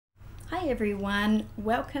Hi everyone,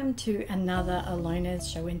 welcome to another Alona's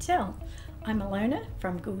Show and Tell. I'm Alona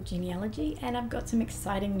from Gould Genealogy and I've got some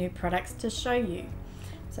exciting new products to show you.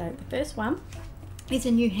 So the first one is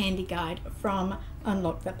a new handy guide from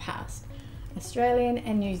Unlock the Past. Australian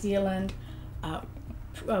and New Zealand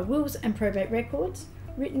wills and probate records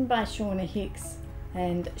written by Shauna Hicks,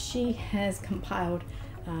 and she has compiled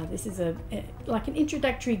this is like an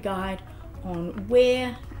introductory guide on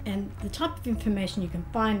where and the type of information you can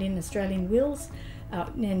find in Australian wills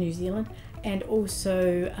and New Zealand, and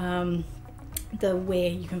also the where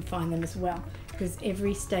you can find them as well, because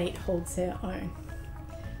every state holds their own.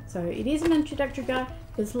 So it is an introductory guide.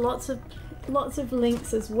 There's lots of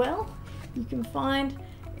links as well you can find,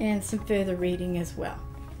 and some further reading as well.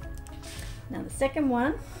 Now the second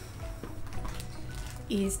one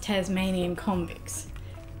is Tasmanian Convicts.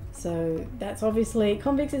 So that's obviously,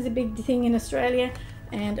 convicts is a big thing in Australia,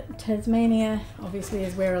 and Tasmania obviously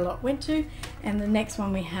is where a lot went to. And the next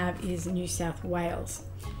one we have is New South Wales.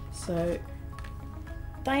 So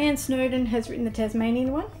Diane Snowden has written the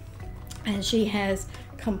Tasmanian one, and she has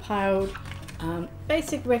compiled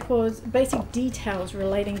basic records, basic details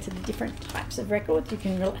relating to the different types of records you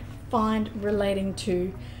can find relating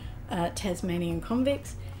to Tasmanian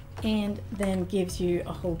convicts, and then gives you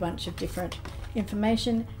a whole bunch of different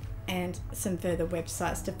information and some further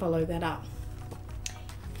websites to follow that up.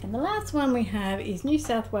 And the last one we have is New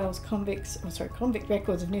South Wales Convict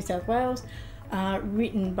Records of New South Wales,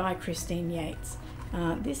 written by Christine Yates.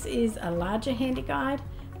 This is a larger handy guide,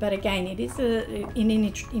 but again it is an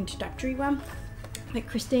introductory one that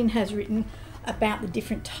Christine has written about the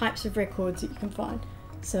different types of records that you can find.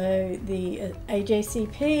 So the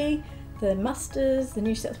AJCP, the musters, the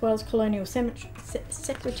New South Wales Colonial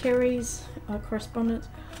Secretaries correspondence,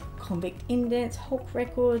 convict indents, Hulk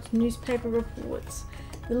records, newspaper reports.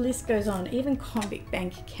 The list goes on, even convict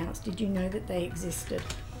bank accounts. Did you know that they existed?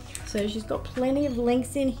 So she's got plenty of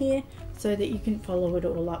links in here so that you can follow it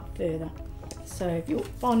all up further. So if you're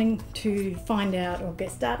wanting to find out or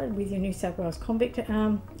get started with your New South Wales convict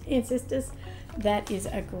ancestors, that is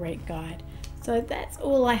a great guide. So that's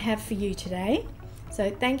all I have for you today.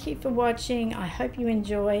 So thank you for watching. I hope you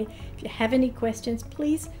enjoy. If you have any questions,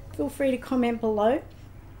 please feel free to comment below.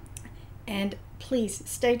 And please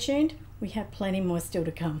stay tuned. We have plenty more still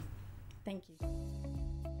to come. Thank you.